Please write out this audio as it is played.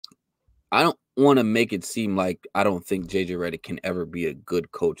I don't want to make it seem like I don't think JJ Redick can ever be a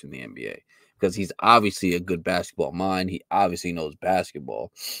good coach in the NBA because he's obviously a good basketball mind. He obviously knows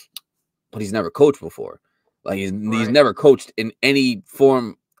basketball, but he's never coached before. Like he's never coached in any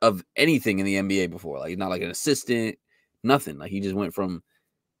form of anything in the NBA before. Like he's not like an assistant, nothing. Like he just went from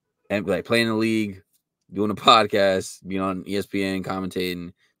like playing in the league, doing a podcast, being on ESPN,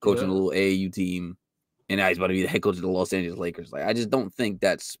 commentating, coaching a little AAU team, and now he's about to be the head coach of the Los Angeles Lakers. Like I just don't think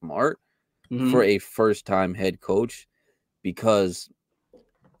that's smart for a first-time head coach because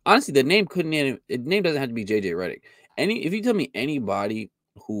honestly, the name doesn't have to be JJ Redick. If you tell me anybody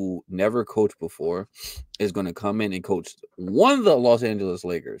who never coached before is going to come in and coach one, the Los Angeles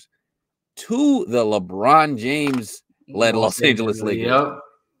Lakers, two, the LeBron James led Los Angeles Lakers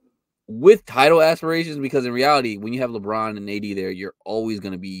with title aspirations, because in reality, when you have LeBron and AD there, you're always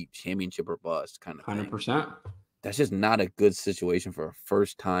going to be championship or bust kind of thing. 100%. That's just not a good situation for a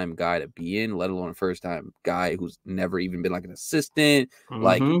first-time guy to be in, let alone a first-time guy who's never even been like an assistant,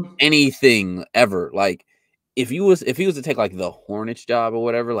 like anything ever. Like if he was to take like the Hornets job or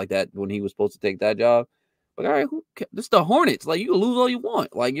whatever, like that when he was supposed to take that job, but all right, this is the Hornets. Like you can lose all you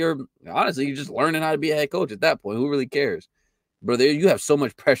want. Like you're just learning how to be a head coach at that point. Who really cares, brother? You have so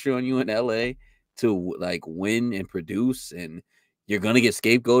much pressure on you in LA to like win and produce, and you're gonna get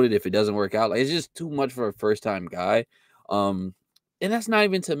scapegoated if it doesn't work out. Like it's just too much for a first-time guy. And that's not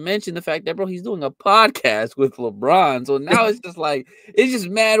even to mention the fact that, bro, he's doing a podcast with LeBron. So now it's just like it's just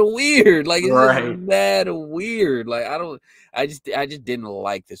mad weird. Like it's just mad weird. Like I just didn't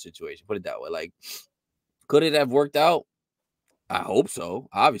like the situation. Put it that way. Like, could it have worked out? I hope so.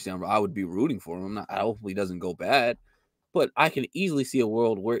 Obviously, I would be rooting for him. Hopefully, it doesn't go bad. But I can easily see a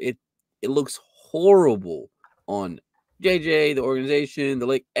world where it looks horrible on JJ, the organization,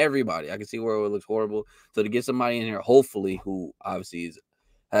 everybody. I can see where it looks horrible. So to get somebody in here, hopefully, who obviously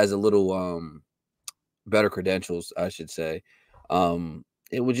has a little better credentials, I should say,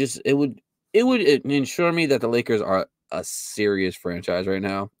 it would ensure me that the Lakers are a serious franchise right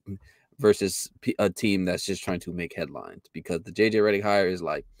now versus a team that's just trying to make headlines, because the JJ Redick hire is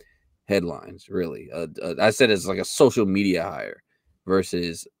like headlines, really. I said it's like a social media hire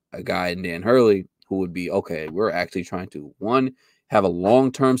versus a guy in Dan Hurley who would be, okay, we're actually trying to, one, have a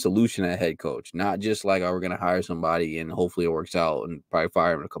long-term solution at head coach, not just like, oh, we're going to hire somebody and hopefully it works out and probably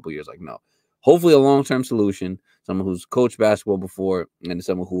fire him in a couple of years. Like, no. Hopefully a long-term solution, someone who's coached basketball before and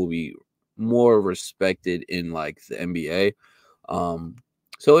someone who will be more respected in, like, the NBA.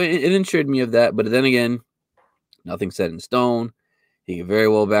 So it ensured me of that. But then again, nothing set in stone. He can very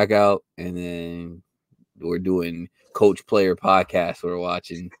well back out, and then we're doing coach-player podcasts we're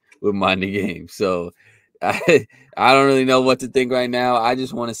watching with Mind the Game. So I don't really know what to think right now. I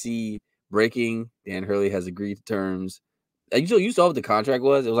just want to see breaking. Dan Hurley has agreed to terms. You saw what the contract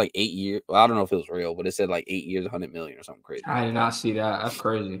was? It was like 8 years. Well, I don't know if it was real, but it said like 8 years, $100 million or something crazy. I did not see that. That's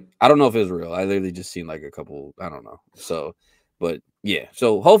crazy. I don't know if it was real. I literally just seen like a couple. I don't know. So, but yeah.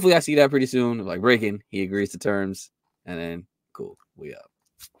 So hopefully I see that pretty soon. Like breaking, he agrees to terms, and then cool, we up.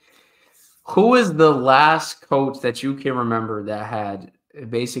 Who is the last coach that you can remember that had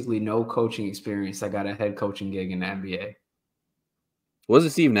basically no coaching experience that got a head coaching gig in the NBA? Was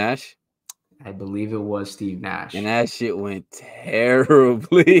it Steve Nash? I believe it was Steve Nash. And that shit went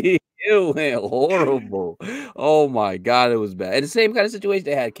terribly. It went horrible. Oh my God, it was bad. And the same kind of situation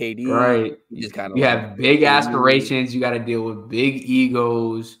they had KD. Right. You just kind of have big aspirations. You got to deal with big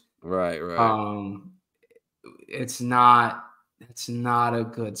egos. Right. It's not a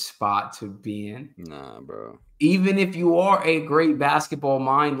good spot to be in. Nah, bro. Even if you are a great basketball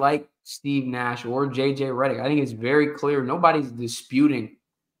mind like Steve Nash or JJ Redick, I think it's very clear nobody's disputing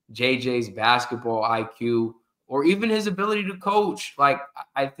JJ's basketball IQ or even his ability to coach. Like,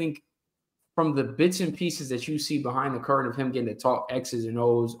 I think from the bits and pieces that you see behind the curtain of him getting to talk X's and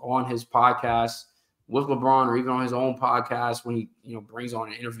O's on his podcast with LeBron or even on his own podcast when he brings on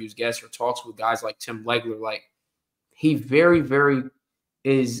and interviews guests or talks with guys like Tim Legler, like he very, very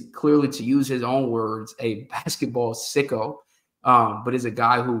is clearly, to use his own words, a basketball sicko, but is a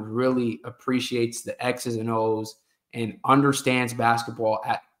guy who really appreciates the X's and O's and understands basketball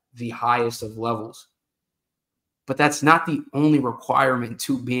at the highest of levels. But that's not the only requirement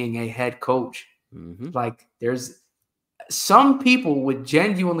to being a head coach. Mm-hmm. Like, there's some people would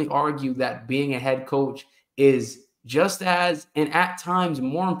genuinely argue that being a head coach is just as, and at times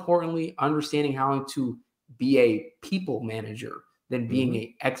more importantly, understanding how to be a people manager than being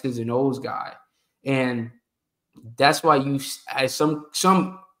a X's and O's guy. And that's why you, as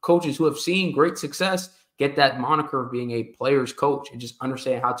some coaches who have seen great success, get that moniker of being a player's coach and just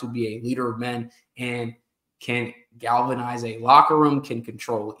understand how to be a leader of men and can galvanize a locker room, can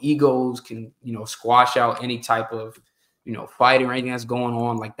control egos, can, squash out any type of, fighting or anything that's going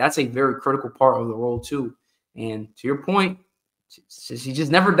on. Like, that's a very critical part of the role too. And to your point, he's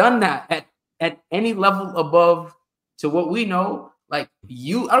just never done that at any level above to what we know. Like, I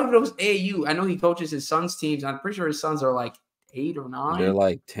don't even know if it's AAU. I know he coaches his son's teams. I'm pretty sure his sons are like 8 or 9. They're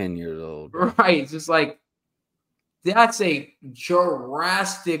like 10 years old. Bro. Right. It's just like, that's a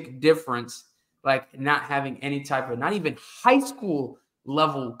drastic difference. Like, not having any type of, not even high school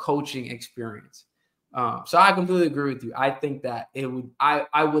level coaching experience. So I completely agree with you. I think that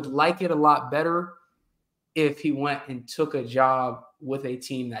I would like it a lot better if he went and took a job with a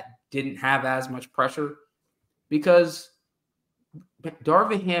team that didn't have as much pressure, because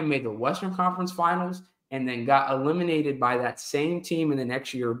Darvin Ham made the Western Conference Finals and then got eliminated by that same team in the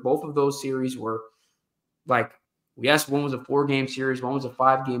next year. Both of those series were like, yes, one was a 4-game series, one was a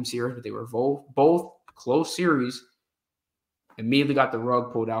 5-game series, but they were both close series. Immediately got the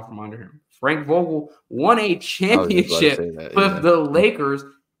rug pulled out from under him. Frank Vogel won a championship with the Lakers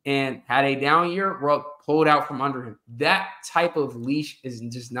and had a down year, rug pulled out from under him. That type of leash is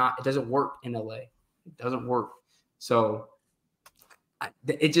just not, it doesn't work in LA. It doesn't work. So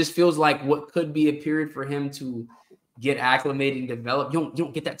it just feels like what could be a period for him to get acclimated and develop. You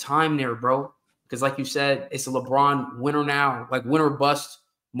don't get that time there, bro. Because like you said, it's a LeBron win or now, like win or bust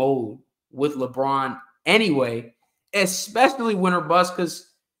mode with LeBron anyway, especially win or bust, because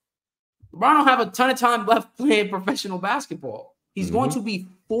LeBron don't have a ton of time left playing professional basketball. He's going to be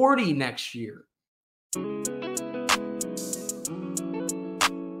 40 next year.